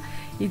ಮಾಡಿಲ್ಲ.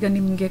 ಈಗ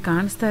ನಿಮಗೆ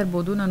ಕಾಣಿಸ್ತಾ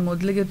ಇರ್ಬೋದು, ನಾನು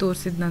ಮೊದಲಿಗೆ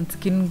ತೋರಿಸಿದ ನನ್ನ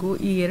ಸ್ಕಿನ್ಗೂ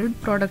ಈ 2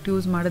 ಪ್ರಾಡಕ್ಟ್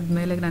ಯೂಸ್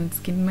ಮಾಡಿದ್ಮೇಲೆ ನನ್ನ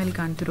ಸ್ಕಿನ್ ಮೇಲೆ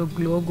ಕಾಣ್ತಿರೋ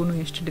ಗ್ಲೋಗೂ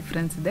ಎಷ್ಟು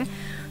ಡಿಫ್ರೆನ್ಸ್ ಇದೆ.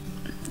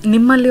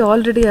 ನಿಮ್ಮಲ್ಲಿ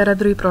ಆಲ್ರೆಡಿ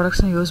ಯಾರಾದರೂ ಈ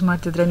ಪ್ರಾಡಕ್ಟ್ಸ್ನ ಯೂಸ್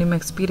ಮಾಡ್ತಿದ್ರೆ ನಿಮ್ಮ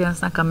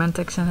ಎಕ್ಸ್ಪೀರಿಯನ್ಸ್ನ ಕಮೆಂಟ್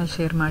ಸೆಕ್ಷನಲ್ಲಿ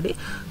ಶೇರ್ ಮಾಡಿ.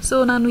 ಸೊ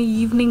ನಾನು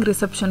ಈವ್ನಿಂಗ್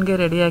ರಿಸೆಪ್ಷನ್ಗೆ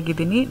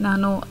ರೆಡಿಯಾಗಿದ್ದೀನಿ.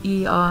 ನಾನು ಈ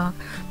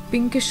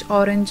pinkish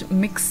orange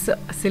mix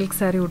silk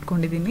sari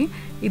ಉಟ್ಕೊಂಡಿದ್ದೀನಿ.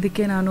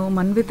 ಇದಕ್ಕೆ ನಾನು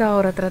ಮನ್ವಿತಾ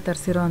ಅವ್ರ ಹತ್ರ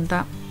ತರಿಸಿರೋ ಅಂಥ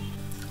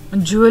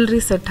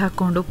ಜ್ಯುವೆಲ್ರಿ ಸೆಟ್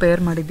ಹಾಕ್ಕೊಂಡು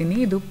ಪೇರ್ ಮಾಡಿದ್ದೀನಿ.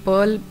 ಇದು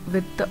ಪರ್ಲ್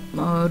ವಿತ್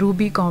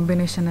ರೂಬಿ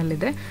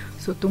ಕಾಂಬಿನೇಷನಲ್ಲಿದೆ.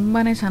 ಸೊ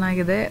ತುಂಬಾ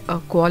ಚೆನ್ನಾಗಿದೆ.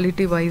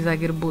 ಕ್ವಾಲಿಟಿ ವೈಸ್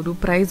ಆಗಿರ್ಬೋದು,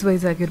 ಪ್ರೈಸ್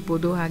ವೈಸ್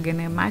ಆಗಿರ್ಬೋದು,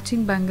 ಹಾಗೆಯೇ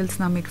ಮ್ಯಾಚಿಂಗ್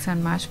ಬ್ಯಾಂಗಲ್ಸ್ನ ಮಿಕ್ಸ್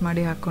ಆ್ಯಂಡ್ ಮ್ಯಾಚ್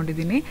ಮಾಡಿ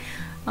ಹಾಕ್ಕೊಂಡಿದ್ದೀನಿ.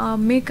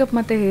 ಮೇಕಪ್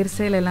ಮತ್ತು ಹೇರ್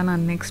ಸ್ಟೈಲ್ ಎಲ್ಲ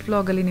ನಾನು ನೆಕ್ಸ್ಟ್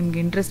ವ್ಲಾಗಲ್ಲಿ ನಿಮ್ಗೆ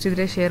ಇಂಟ್ರೆಸ್ಟ್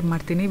ಇದ್ದರೆ ಶೇರ್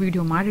ಮಾಡ್ತೀನಿ.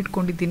 ವಿಡಿಯೋ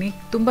ಮಾಡಿಟ್ಕೊಂಡಿದ್ದೀನಿ.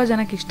 ತುಂಬ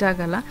ಜನಕ್ಕೆ ಇಷ್ಟ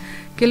ಆಗಲ್ಲ,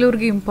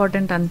 ಕೆಲವ್ರಿಗೆ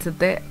ಇಂಪಾರ್ಟೆಂಟ್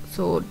ಅನಿಸುತ್ತೆ.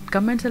 ಸೊ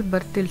ಕಮೆಂಟ್ಸಲ್ಲಿ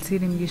ಬರ್ತಿಳಿಸಿ,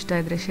 ನಿಮ್ಗೆ ಇಷ್ಟ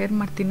ಇದ್ದರೆ ಶೇರ್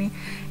ಮಾಡ್ತೀನಿ,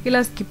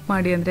 ಇಲ್ಲ ಸ್ಕಿಪ್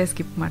ಮಾಡಿ ಅಂದರೆ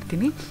ಸ್ಕಿಪ್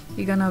ಮಾಡ್ತೀನಿ.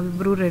 ಈಗ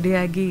ನಾವಿಬ್ಬರು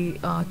ರೆಡಿಯಾಗಿ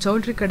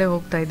ಚೌಲ್ಟ್ರಿ ಕಡೆ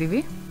ಹೋಗ್ತಾ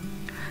ಇದ್ದೀವಿ.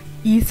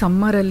 ಈ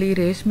ಸಮ್ಮರಲ್ಲಿ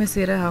ರೇಷ್ಮೆ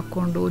ಸೀರೆ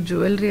ಹಾಕ್ಕೊಂಡು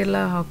ಜ್ಯುವೆಲ್ರಿ ಎಲ್ಲ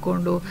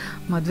ಹಾಕ್ಕೊಂಡು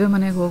ಮದುವೆ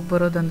ಮನೆಗೆ ಹೋಗಿ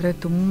ಬರೋದಂದರೆ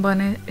ತುಂಬಾ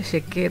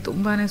ಸೆಕೆ,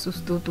 ತುಂಬಾ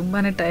ಸುಸ್ತು, ತುಂಬಾ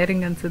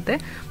ಟೈರಿಂಗ್ ಅನಿಸುತ್ತೆ.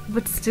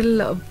 ಬಟ್ ಸ್ಟಿಲ್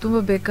ತುಂಬ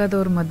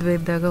ಬೇಕಾದವ್ರು ಮದುವೆ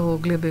ಇದ್ದಾಗ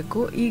ಹೋಗಲೇಬೇಕು.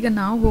 ಈಗ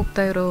ನಾವು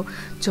ಹೋಗ್ತಾ ಇರೋ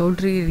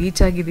ಚೌಲ್ಟ್ರಿ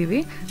ರೀಚ್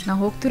ಆಗಿದ್ದೀವಿ. ನಾವು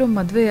ಹೋಗ್ತಿರೋ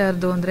ಮದುವೆ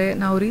ಯಾರ್ದು ಅಂದರೆ,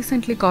 ನಾವು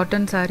ರೀಸೆಂಟ್ಲಿ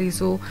ಕಾಟನ್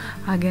ಸ್ಯಾರೀಸು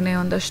ಹಾಗೆಯೇ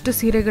ಒಂದಷ್ಟು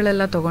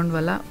ಸೀರೆಗಳೆಲ್ಲ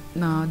ತೊಗೊಂಡ್ವಲ್ಲ,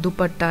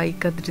 ದುಪಟ್ಟ,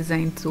 ಇಕ್ಕತ್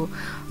ಡಿಸೈನ್ಸು,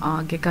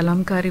 ಹಾಗೆ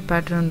ಕಲಂಕಾರಿ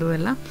ಪ್ಯಾಟ್ರನ್ದು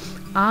ಎಲ್ಲ,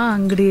 ಆ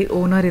ಅಂಗಡಿ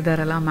ಓನರ್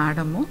ಇದ್ದಾರಲ್ಲ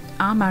ಮೇಡಮ್ಮು,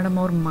 ಆ ಮೇಡಮ್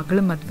ಅವ್ರ ಮಗಳ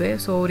ಮದುವೆ.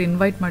 ಸೊ ಅವ್ರು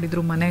ಇನ್ವೈಟ್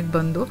ಮಾಡಿದರು ಮನೆಗೆ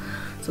ಬಂದು.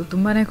 ಸೊ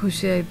ತುಂಬಾ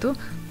ಖುಷಿ ಆಯಿತು.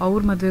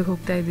 ಅವ್ರ ಮದುವೆಗೆ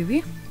ಹೋಗ್ತಾ ಇದ್ದೀವಿ.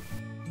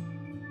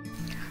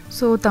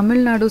 ಸೊ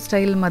ತಮಿಳ್ನಾಡು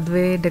ಸ್ಟೈಲ್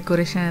ಮದುವೆ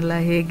ಡೆಕೋರೇಷನ್ ಎಲ್ಲ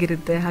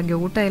ಹೇಗಿರುತ್ತೆ,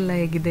 ಹಾಗೆ ಊಟ ಎಲ್ಲ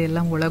ಹೇಗಿದೆ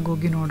ಎಲ್ಲ ಒಳಗೆ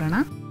ಹೋಗಿ ನೋಡೋಣ.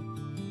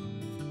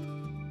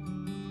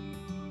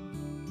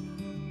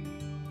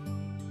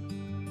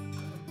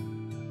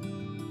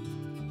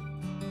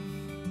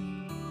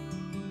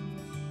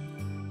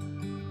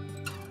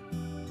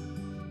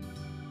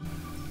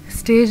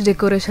 ಸ್ಟೇಜ್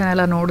ಡೆಕೋರೇಷನ್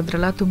ಎಲ್ಲ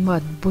ನೋಡಿದ್ರಲ್ಲ, ತುಂಬ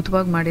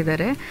ಅದ್ಭುತವಾಗಿ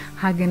ಮಾಡಿದ್ದಾರೆ.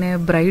 ಹಾಗೆಯೇ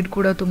ಬ್ರೈಡ್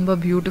ಕೂಡ ತುಂಬ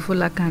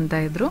ಬ್ಯೂಟಿಫುಲ್ಲಾಗಿ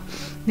ಕಾಣ್ತಾಯಿದ್ರು.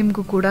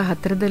 ನಿಮಗೂ ಕೂಡ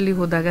ಹತ್ತಿರದಲ್ಲಿ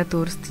ಹೋದಾಗ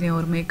ತೋರಿಸ್ತೀನಿ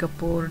ಅವ್ರ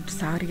ಮೇಕಪ್ಪು, ಅವ್ರ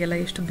ಸಾರಿ ಎಲ್ಲ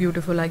ಎಷ್ಟು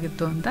ಬ್ಯೂಟಿಫುಲ್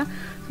ಆಗಿತ್ತು ಅಂತ.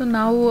 ಸೊ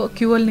ನಾವು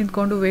ಕ್ಯೂ ಅಲ್ಲಿ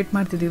ನಿಂತ್ಕೊಂಡು ವೆಯ್ಟ್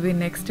ಮಾಡ್ತಿದ್ದೀವಿ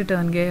ನೆಕ್ಸ್ಟ್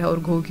ಟರ್ನ್ಗೆ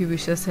ಅವ್ರಿಗೆ ಹೋಗಿ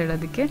ವಿಶಸ್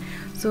ಹೇಳೋದಕ್ಕೆ.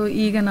 ಸೊ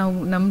ಈಗ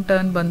ನಮ್ಮ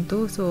ಟರ್ನ್ ಬಂತು.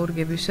 ಸೊ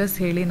ಅವ್ರಿಗೆ ವಿಶಸ್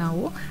ಹೇಳಿ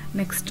ನಾವು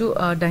ನೆಕ್ಸ್ಟು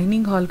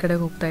ಡೈನಿಂಗ್ ಹಾಲ್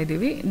ಕಡೆಗೆ ಹೋಗ್ತಾ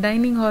ಇದ್ದೀವಿ.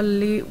 ಡೈನಿಂಗ್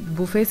ಹಾಲಲ್ಲಿ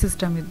ಬುಫೆ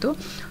ಸಿಸ್ಟಮ್ ಇತ್ತು.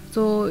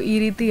 ಸೊ ಈ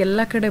ರೀತಿ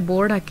ಎಲ್ಲ ಕಡೆ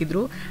ಬೋರ್ಡ್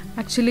ಹಾಕಿದ್ರು.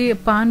 ಆ್ಯಕ್ಚುಲಿ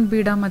ಪಾನ್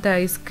ಬೀಡ ಮತ್ತು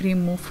ಐಸ್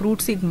ಕ್ರೀಮು,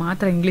 ಫ್ರೂಟ್ಸಿಗೆ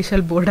ಮಾತ್ರ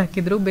ಇಂಗ್ಲೀಷಲ್ಲಿ ಬೋರ್ಡ್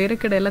ಹಾಕಿದ್ರು, ಬೇರೆ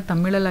ಕಡೆ ಎಲ್ಲ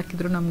ತಮಿಳಲ್ಲಿ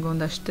ಹಾಕಿದ್ರು. ನಮ್ಗೆ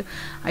ಒಂದಷ್ಟು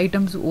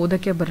ಐಟಮ್ಸ್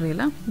ಓದೋಕ್ಕೆ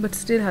ಬರಲಿಲ್ಲ. ಬಟ್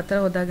ಸ್ಟಿಲ್ ಹತ್ತಿರ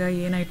ಹೋದಾಗ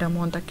ಏನು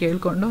ಐಟಮು ಅಂತ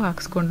ಕೇಳಿಕೊಂಡು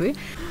ಹಾಕ್ಸ್ಕೊಂಡ್ವಿ.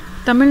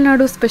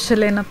 ತಮಿಳ್ನಾಡು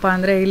ಸ್ಪೆಷಲ್ ಏನಪ್ಪ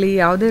ಅಂದರೆ, ಇಲ್ಲಿ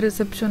ಯಾವುದೇ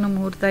ರಿಸೆಪ್ಷನ್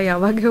ಮುಹೂರ್ತ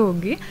ಯಾವಾಗೇ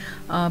ಹೋಗಿ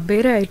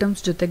ಬೇರೆ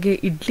ಐಟಮ್ಸ್ ಜೊತೆಗೆ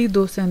ಇಡ್ಲಿ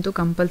ದೋಸೆ ಅಂತೂ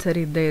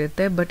ಕಂಪಲ್ಸರಿ ಇದ್ದೇ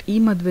ಇರುತ್ತೆ. ಬಟ್ ಈ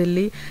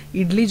ಮದುವೆಯಲ್ಲಿ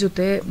ಇಡ್ಲಿ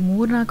ಜೊತೆ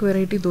 3-4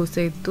 ವೆರೈಟಿ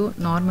ದೋಸೆ ಇತ್ತು.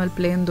 Normal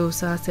plain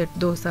dosa, set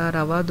dosa,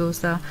 ರವಾ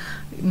ದೋಸೆ,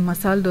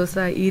 ಮಸಾಲೆ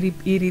ದೋಸೆ,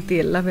 ಈ ರೀತಿ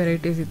ಎಲ್ಲ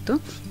ವೆರೈಟೀಸ್ ಇತ್ತು.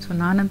 ಸೊ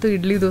ನಾನಂತೂ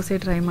ಇಡ್ಲಿ ದೋಸೆ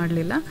ಟ್ರೈ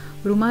ಮಾಡಲಿಲ್ಲ.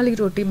 ರುಮಾಲಿ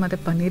ರೋಟಿ ಮತ್ತು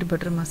ಪನ್ನೀರ್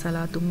ಬಟರ್ ಮಸಾಲ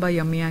ತುಂಬ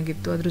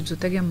ಯಮ್ಮಿಯಾಗಿತ್ತು. ಅದ್ರ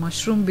ಜೊತೆಗೆ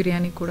ಮಶ್ರೂಮ್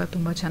ಬಿರಿಯಾನಿ ಕೂಡ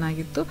ತುಂಬ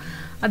ಚೆನ್ನಾಗಿತ್ತು.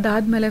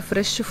 ಅದಾದಮೇಲೆ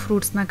ಫ್ರೆಶ್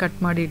ಫ್ರೂಟ್ಸ್ನ ಕಟ್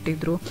ಮಾಡಿ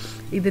ಇಟ್ಟಿದ್ರು.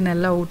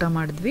 ಇದನ್ನೆಲ್ಲ ಊಟ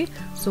ಮಾಡಿದ್ವಿ.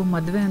 ಸೊ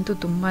ಮದುವೆ ಅಂತೂ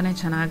ತುಂಬಾ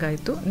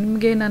ಚೆನ್ನಾಗಾಯಿತು.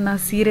 ನಿಮಗೆ ನನ್ನ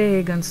ಸೀರೆ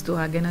ಹೇಗನ್ನಿಸ್ತು,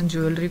 ಹಾಗೆ ನನ್ನ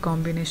ಜ್ಯುವೆಲ್ರಿ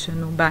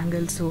ಕಾಂಬಿನೇಷನ್ನು,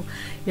 ಬ್ಯಾಂಗಲ್ಸು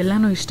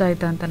ಎಲ್ಲನೂ ಇಷ್ಟ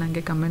ಆಯಿತಾ ಅಂತ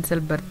ನನಗೆ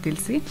ಕಮೆಂಟ್ಸಲ್ಲಿ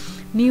ಬರ್ತಿಳಿಸಿ.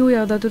 ನೀವು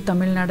ಯಾವುದಾದ್ರೂ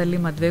ತಮಿಳ್ನಾಡಲ್ಲಿ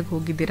ಮದುವೆಗೆ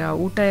ಹೋಗಿದ್ದೀರಾ,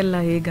 ಊಟ ಎಲ್ಲ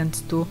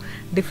ಹೇಗನ್ನಿಸ್ತು,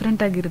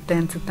 ಡಿಫ್ರೆಂಟಾಗಿರುತ್ತೆ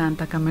ಅನಿಸುತ್ತಾ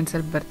ಅಂತ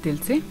ಕಮೆಂಟ್ಸಲ್ಲಿ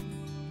ಬರ್ತಿಳಿಸಿ.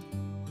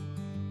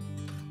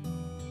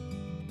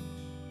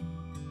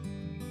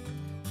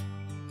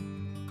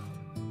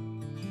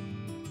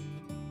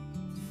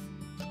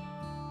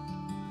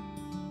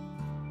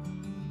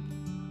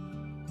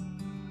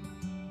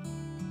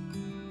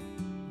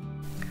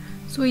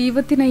 ಸೊ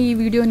ಇವತ್ತಿನ ಈ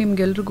ವಿಡಿಯೋ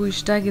ನಿಮ್ಗೆಲ್ರಿಗೂ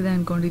ಇಷ್ಟ ಆಗಿದೆ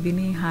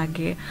ಅಂದ್ಕೊಂಡಿದ್ದೀನಿ.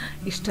 ಹಾಗೆ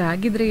ಇಷ್ಟ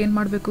ಆಗಿದ್ರೆ ಏನು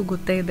ಮಾಡಬೇಕು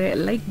ಗೊತ್ತೇ ಇದೆ,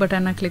 ಲೈಕ್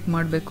ಬಟನ್ನ ಕ್ಲಿಕ್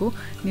ಮಾಡಬೇಕು.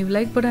 ನೀವು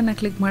ಲೈಕ್ ಬಟನ್ನ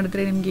ಕ್ಲಿಕ್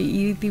ಮಾಡಿದ್ರೆ ನಿಮಗೆ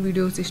ಈ ರೀತಿ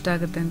ವಿಡಿಯೋಸ್ ಇಷ್ಟ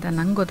ಆಗುತ್ತೆ ಅಂತ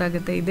ನಂಗೆ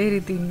ಗೊತ್ತಾಗುತ್ತೆ. ಇದೇ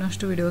ರೀತಿ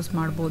ಇನ್ನಷ್ಟು ವಿಡಿಯೋಸ್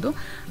ಮಾಡ್ಬೋದು.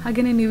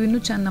 ಹಾಗೆಯೇ ನೀವು ಇನ್ನೂ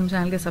ನಮ್ಮ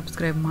ಚಾನಲ್ಗೆ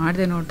ಸಬ್ಸ್ಕ್ರೈಬ್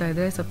ಮಾಡದೆ ನೋಡ್ತಾ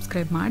ಇದ್ದರೆ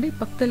ಸಬ್ಸ್ಕ್ರೈಬ್ ಮಾಡಿ,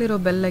 ಪಕ್ಕದಲ್ಲಿರೋ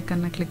ಬೆಲ್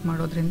ಐಕನ್ನ ಕ್ಲಿಕ್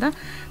ಮಾಡೋದ್ರಿಂದ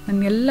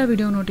ನನ್ನ ಎಲ್ಲ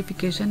ವಿಡಿಯೋ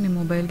ನೋಟಿಫಿಕೇಷನ್ ನಿಮ್ಮ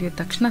ಮೊಬೈಲ್ಗೆ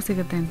ತಕ್ಷಣ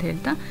ಸಿಗುತ್ತೆ ಅಂತ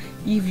ಹೇಳ್ತಾ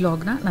ಈ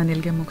ವ್ಲಾಗ್ನ ನಾನು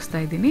ಇಲ್ಲಿಗೆ ಮುಗಿಸ್ತಾ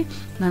ಇದ್ದೀನಿ.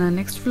 ನನ್ನ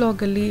ನೆಕ್ಸ್ಟ್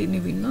ವ್ಲಾಗಲ್ಲಿ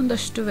ನೀವು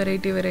ಇನ್ನೊಂದಷ್ಟು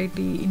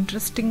ವೆರೈಟಿ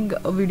ಇಂಟ್ರೆಸ್ಟಿಂಗ್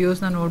ವಿಡಿಯೋಸ್ನ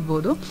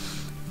ನೋಡ್ಬೋದು.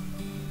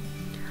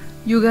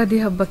 ಯುಗಾದಿ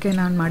ಹಬ್ಬಕ್ಕೆ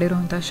ನಾನು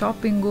ಮಾಡಿರೋಂಥ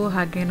ಶಾಪಿಂಗು,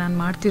 ಹಾಗೆ ನಾನು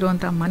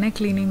ಮಾಡ್ತಿರೋಂಥ ಮನೆ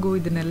ಕ್ಲೀನಿಂಗು,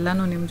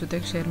 ಇದನ್ನೆಲ್ಲನೂ ನಿಮ್ಮ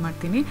ಜೊತೆಗೆ ಶೇರ್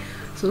ಮಾಡ್ತೀನಿ.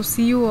 So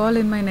C you all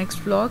in my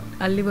next vlog.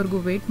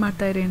 ಅಲ್ಲಿವರೆಗೂ ವೆಯ್ಟ್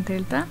ಮಾಡ್ತಾ ಇರಿ ಅಂತ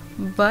ಹೇಳ್ತಾ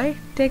ಬಾಯ್,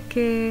 ಟೇಕ್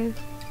ಕೇರ್.